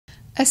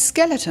A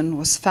skeleton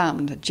was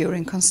found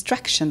during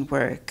construction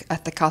work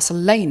at the castle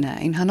Leine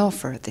in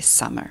Hanover this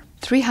summer,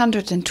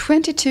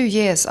 322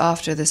 years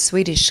after the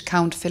Swedish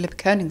Count Philip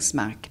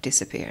Königsmarck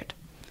disappeared.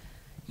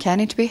 Can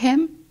it be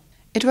him?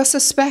 It was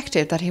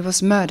suspected that he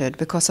was murdered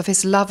because of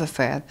his love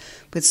affair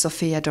with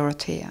Sophia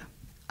Dorothea.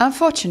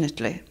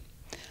 Unfortunately,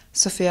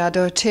 Sophia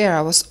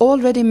Dorothea was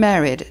already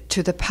married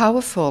to the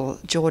powerful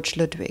George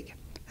Ludwig,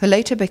 who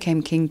later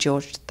became King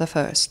George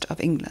I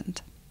of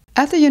England.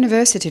 At the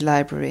University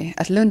Library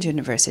at Lund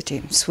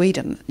University,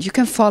 Sweden, you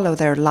can follow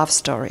their love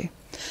story.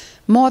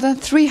 More than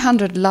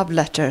 300 love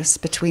letters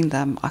between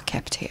them are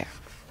kept here.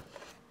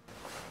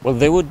 Well,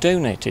 they were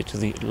donated to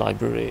the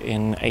library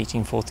in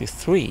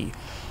 1843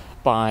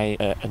 by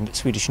a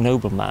Swedish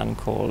nobleman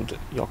called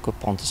Jacob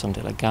Pontusson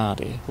de la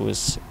Gardie, who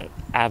was an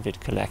avid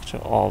collector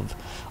of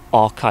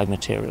archive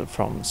material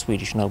from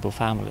Swedish noble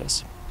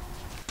families.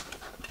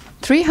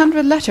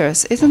 300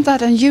 letters, isn't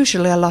that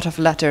unusually a lot of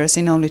letters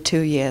in only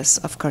 2 years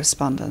of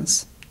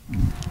correspondence?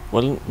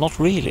 Well, not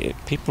really.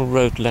 People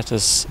wrote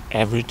letters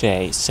every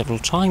day, several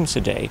times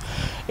a day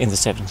in the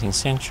 17th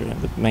century,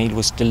 and the mail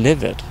was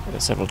delivered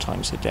several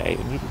times a day.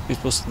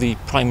 It was the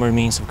primary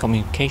means of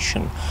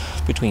communication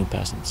between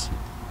persons.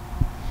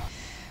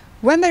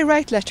 When they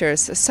write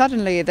letters,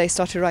 suddenly they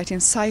start to write in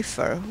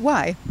cipher.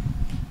 Why?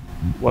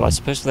 Well, I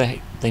suppose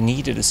they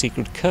needed a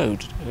secret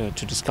code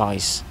to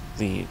disguise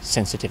the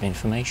sensitive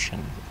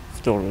information.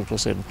 After all, it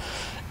was an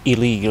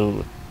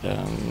illegal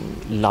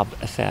love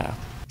affair.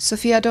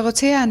 Sophia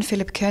Dorothea and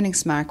Philip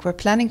Königsmarck were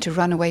planning to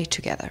run away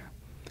together.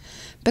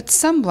 But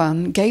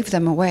someone gave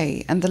them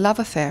away and the love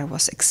affair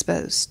was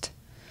exposed.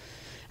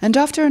 And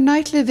after a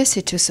nightly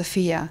visit to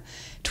Sophia,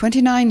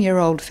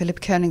 29-year-old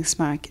Philip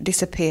Königsmarck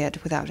disappeared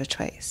without a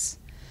trace.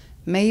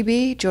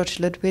 Maybe George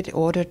Ludwig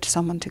ordered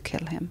someone to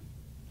kill him.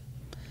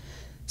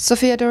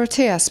 Sophia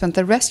Dorothea spent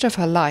the rest of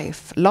her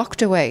life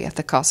locked away at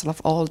the castle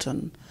of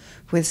Alden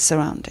with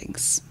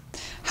surroundings.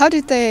 How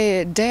did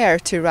they dare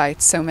to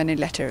write so many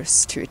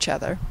letters to each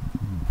other?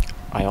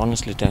 I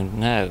honestly don't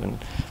know, and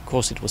of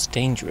course it was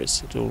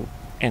dangerous. It all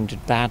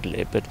ended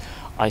badly, but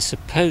I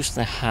suppose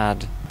they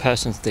had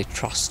persons they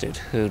trusted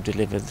who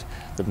delivered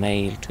the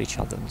mail to each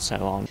other and so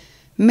on.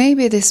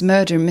 Maybe this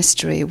murder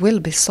mystery will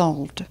be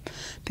solved,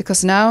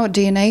 because now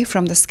DNA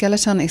from the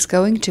skeleton is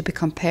going to be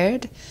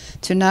compared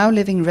to now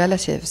living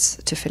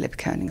relatives to Philip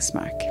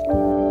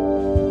Königsmarck.